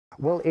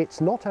Well, it's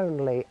not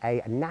only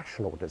a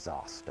national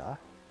disaster,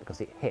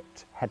 because it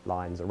hit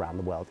headlines around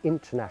the world,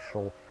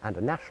 international and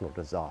a national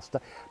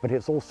disaster, but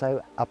it's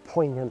also a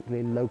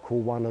poignantly local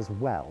one as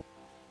well.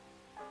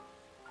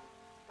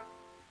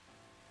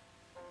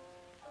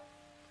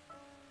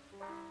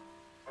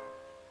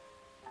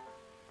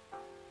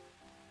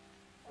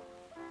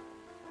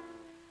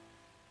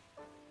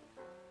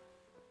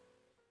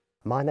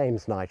 My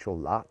name's Nigel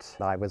Lutt.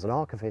 I was an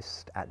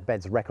archivist at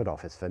Bed's Record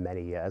Office for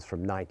many years,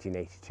 from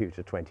 1982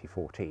 to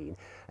 2014,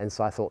 and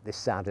so I thought this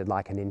sounded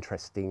like an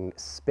interesting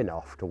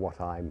spin-off to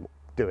what I'm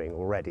doing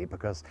already,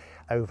 because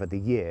over the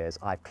years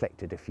I've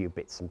collected a few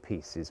bits and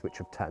pieces which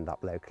have turned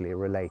up locally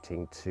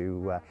relating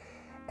to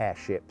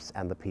airships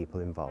and the people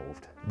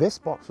involved. This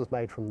box was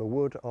made from the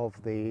wood of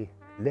the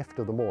lift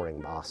of the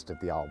mooring mast of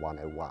the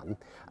R101,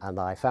 and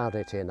I found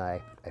it in a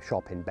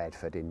shop in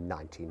Bedford in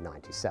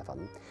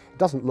 1997. It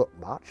doesn't look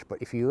much, but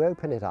if you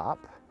open it up,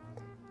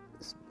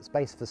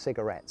 space for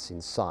cigarettes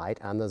inside,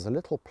 and there's a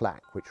little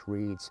plaque which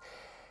reads,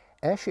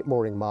 Airship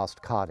mooring mast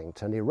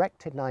Cardington,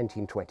 erected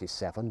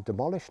 1927,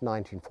 demolished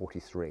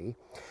 1943.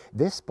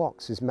 This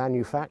box is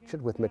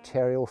manufactured with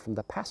material from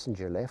the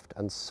passenger lift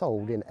and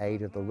sold in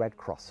aid of the Red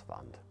Cross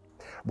Fund.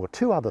 Well,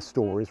 two other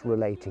stories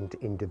relating to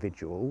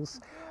individuals.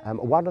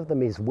 One of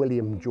them is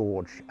William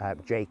George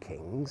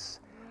Jakings,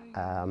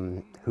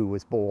 who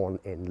was born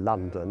in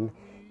London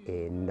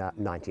in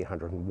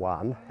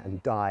 1901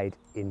 and died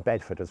in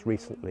Bedford as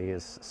recently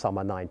as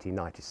summer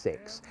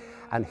 1996.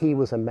 And he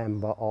was a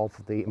member of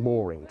the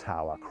mooring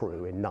tower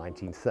crew in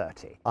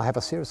 1930. I have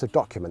a series of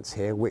documents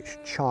here which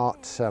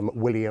chart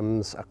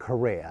William's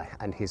career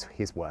and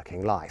his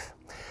working life.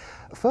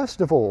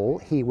 First of all,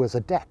 he was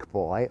a deck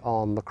boy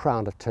on the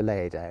Crown of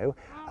Toledo,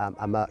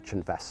 a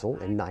merchant vessel,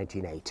 in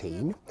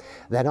 1918.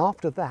 Then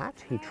after that,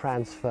 he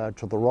transferred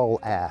to the Royal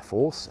Air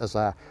Force as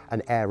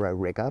an aero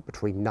rigger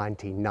between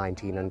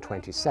 1919 and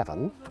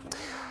 27.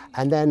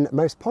 And then,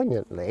 most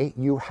poignantly,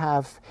 you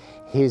have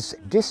his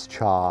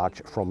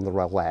discharge from the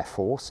Royal Air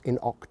Force in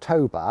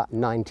October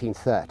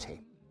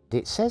 1930.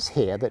 It says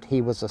here that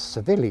he was a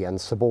civilian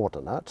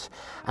subordinate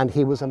and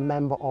he was a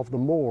member of the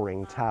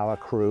mooring tower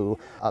crew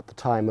at the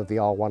time of the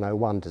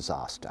R101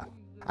 disaster.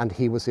 And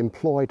he was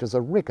employed as a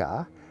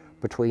rigger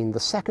between the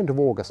 2nd of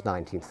August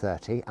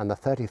 1930 and the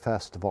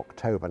 31st of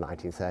October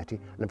 1930.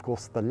 And of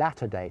course the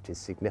latter date is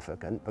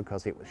significant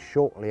because it was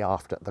shortly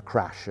after the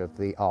crash of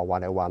the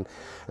R101,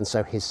 and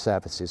so his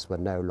services were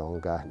no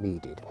longer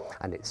needed.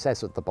 And it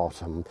says at the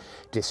bottom,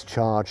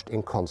 discharged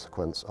in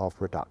consequence of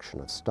reduction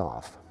of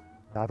staff.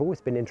 I've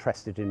always been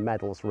interested in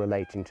medals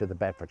relating to the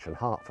Bedfordshire and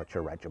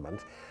Hertfordshire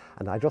Regiment,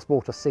 and I just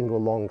bought a single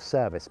long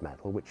service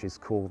medal which is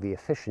called the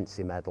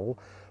Efficiency Medal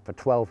for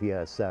 12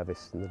 years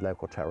service in the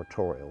local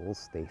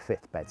territorials, the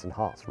 5th Beds and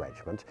Herts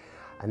Regiment,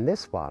 and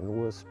this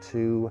one was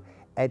to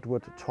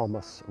Edward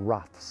Thomas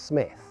Ruff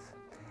Smith,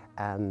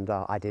 and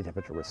I did a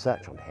bit of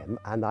research on him,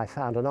 and I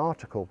found an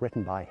article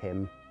written by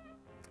him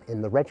in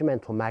the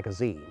Regimental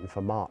Magazine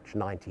for March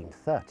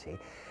 1930,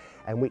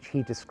 in which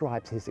he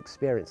describes his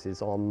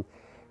experiences on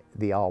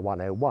the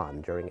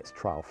R101 during its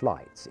trial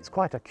flights. It's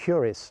quite a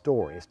curious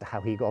story as to how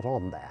he got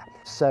on there.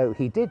 So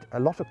he did a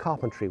lot of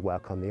carpentry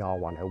work on the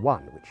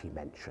R101, which he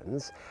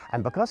mentions,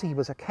 and because he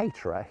was a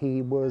caterer,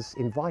 he was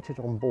invited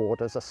on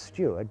board as a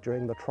steward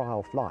during the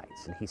trial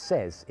flights, and he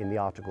says in the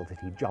article that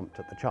he jumped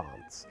at the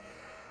chance.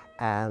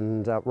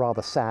 And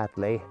rather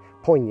sadly,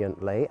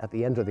 poignantly, at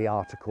the end of the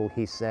article,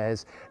 he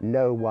says,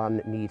 no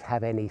one need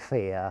have any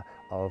fear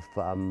of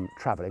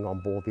travelling on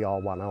board the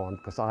R101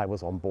 because I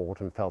was on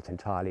board and felt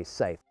entirely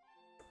safe.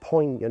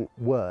 Poignant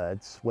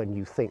words when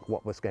you think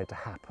what was going to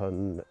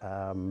happen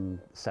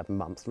 7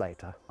 months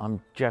later.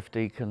 I'm Geoff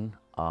Deacon.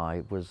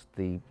 I was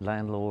the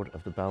landlord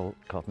of the Bell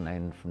Cotton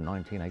End from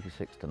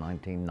 1986 to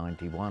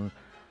 1991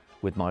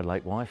 with my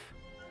late wife,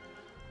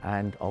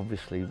 and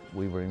obviously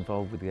we were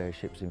involved with the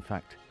airships. In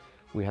fact,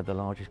 we had the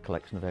largest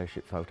collection of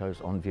airship photos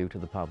on view to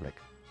the public.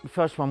 The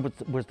first one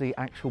was the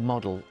actual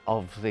model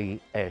of the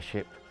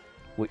airship,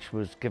 which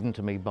was given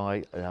to me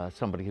by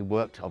somebody who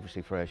worked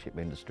obviously for Airship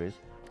Industries.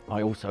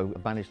 I also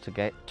managed to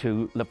get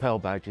 2 lapel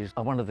badges,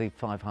 one of the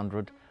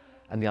 500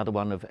 and the other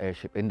one of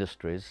Airship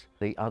Industries.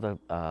 The other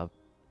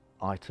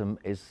item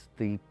is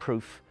the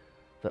proof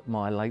that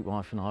my late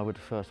wife and I were the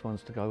first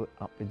ones to go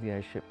up in the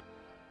airship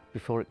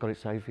before it got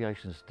its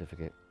aviation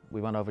certificate. We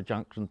went over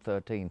Junction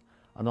 13,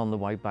 and on the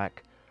way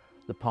back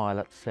the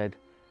pilot said,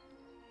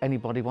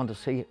 anybody want to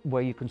see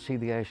where you can see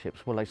the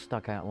airships? Well, they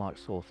stuck out like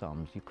sore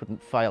thumbs. You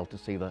couldn't fail to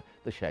see the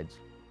sheds.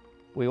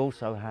 We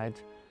also had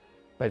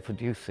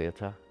Bedford Youth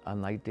Theatre,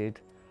 and they did,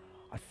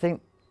 I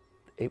think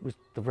it was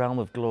The Realm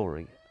of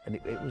Glory, and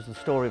it was the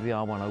story of the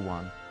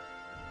R101,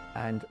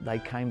 and they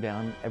came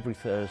down every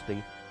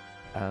Thursday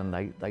and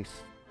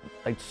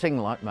they'd sing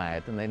like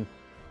mad, and then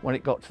when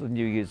it got to the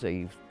New Year's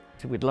Eve,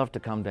 they said, we'd love to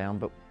come down,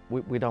 but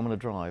we don't want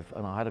to drive.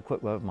 And I had a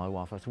quick word with my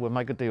wife. I said, we'll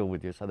make a deal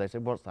with you. So they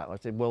said, what's that? I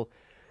said, well,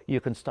 you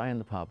can stay in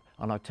the pub.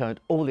 And I turned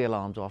all the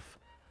alarms off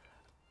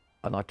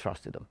and I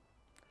trusted them.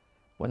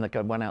 When they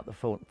went out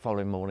the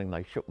following morning,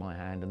 they shook my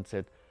hand and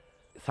said,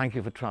 thank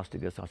you for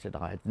trusting us. I said,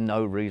 I had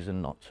no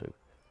reason not to.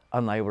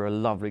 And they were a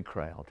lovely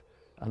crowd.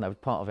 And they were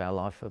part of our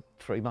life for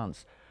 3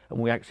 months. And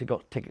we actually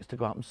got tickets to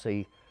go up and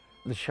see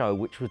the show,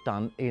 which was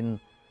done in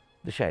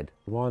the shed.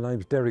 My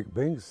name's Derek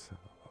Binks.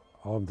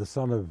 I'm the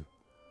son of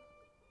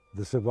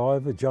the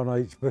survivor, John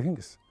H.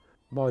 Binks.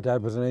 My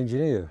dad was an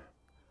engineer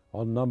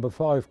on number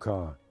 5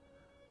 car.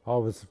 I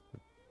was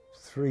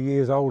 3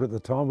 years old at the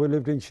time. We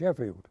lived in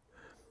Sheffield.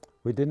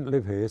 We didn't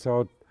live here,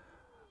 so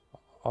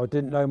I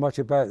didn't know much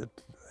about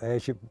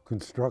airship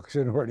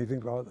construction or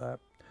anything like that.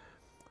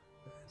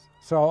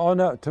 So I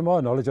know, to my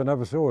knowledge, I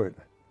never saw it.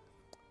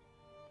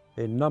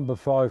 In number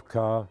 5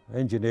 car,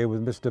 engineer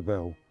with Mr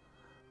Bell,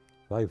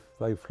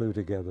 they flew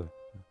together.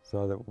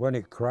 So that when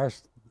it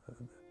crashed,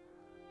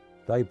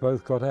 they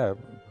both got out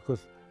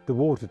because the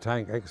water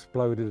tank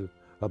exploded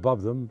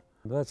above them.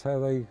 That's how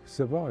they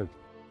survived.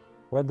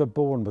 When the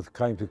Bournemouth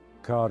came to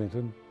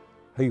Cardington,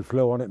 he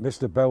flew on it,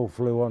 Mr Bell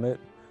flew on it.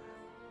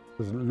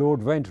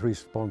 Lord Ventry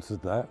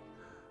sponsored that,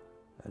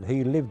 and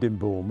he lived in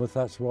Bournemouth,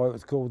 that's why it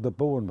was called the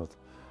Bournemouth.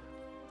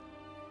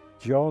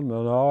 John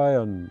and I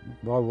and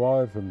my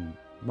wife and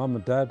Mum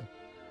and Dad,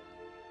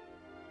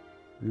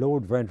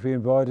 Lord Ventry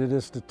invited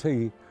us to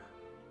tea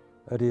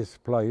at his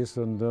place,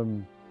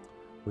 and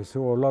we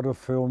saw a lot of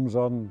films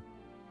on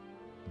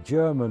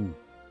German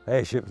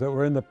airships that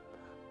were in the,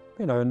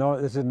 you know,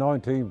 this is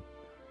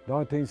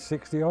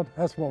 1960 odd,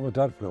 that's what my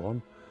dad flew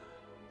on.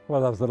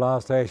 Well, that was the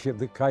last airship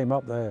that came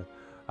up there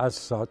as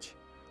such.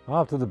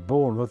 After the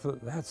Bournemouth,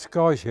 they had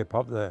Skyship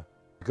up there.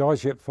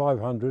 Skyship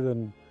 500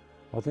 and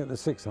I think the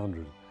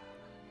 600.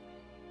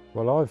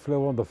 Well, I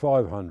flew on the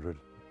 500.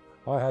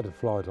 I had a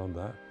flight on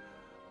that.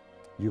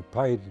 You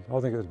paid, I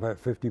think it was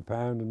about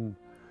 £50, and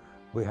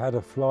we had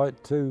a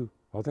flight to,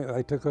 I think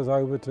they took us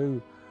over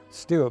to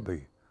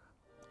Stewartby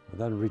and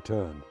then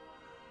returned.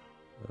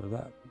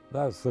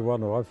 That's the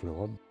one I flew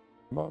on.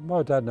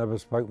 My dad never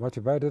spoke much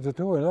about it at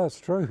all, and that's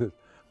true.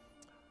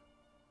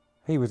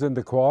 He was in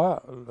the choir,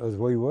 as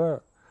we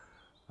were,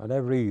 and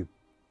every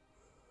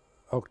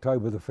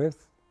October the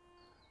 5th,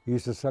 he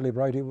used to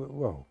celebrate it,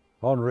 well,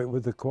 honour it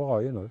with the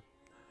choir, you know.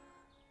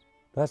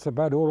 That's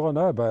about all I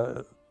know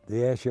about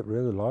the airship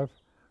real life,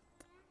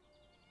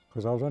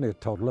 because I was only a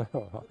toddler.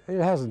 It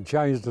hasn't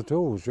changed at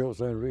all, short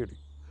saying, really.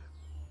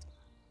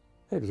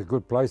 It was a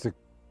good place to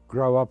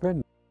grow up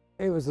in.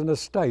 It was an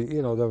estate,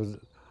 you know,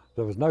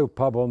 there was no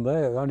pub on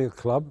there, only a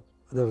club.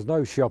 There was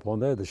no shop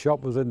on there, the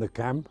shop was in the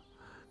camp.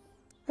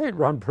 It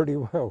ran pretty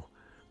well.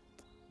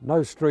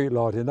 No street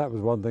lighting, that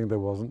was one thing there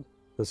wasn't.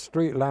 The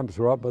street lamps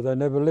were up, but they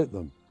never lit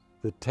them.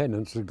 The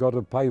tenants had got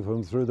to pay for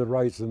them through the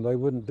rates and they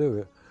wouldn't do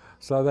it.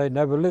 So they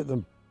never lit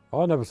them.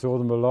 I never saw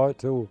them alight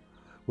till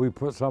we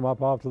put some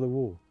up after the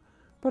war.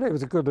 But it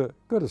was a good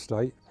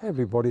estate.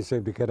 Everybody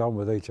seemed to get on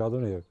with each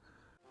other here.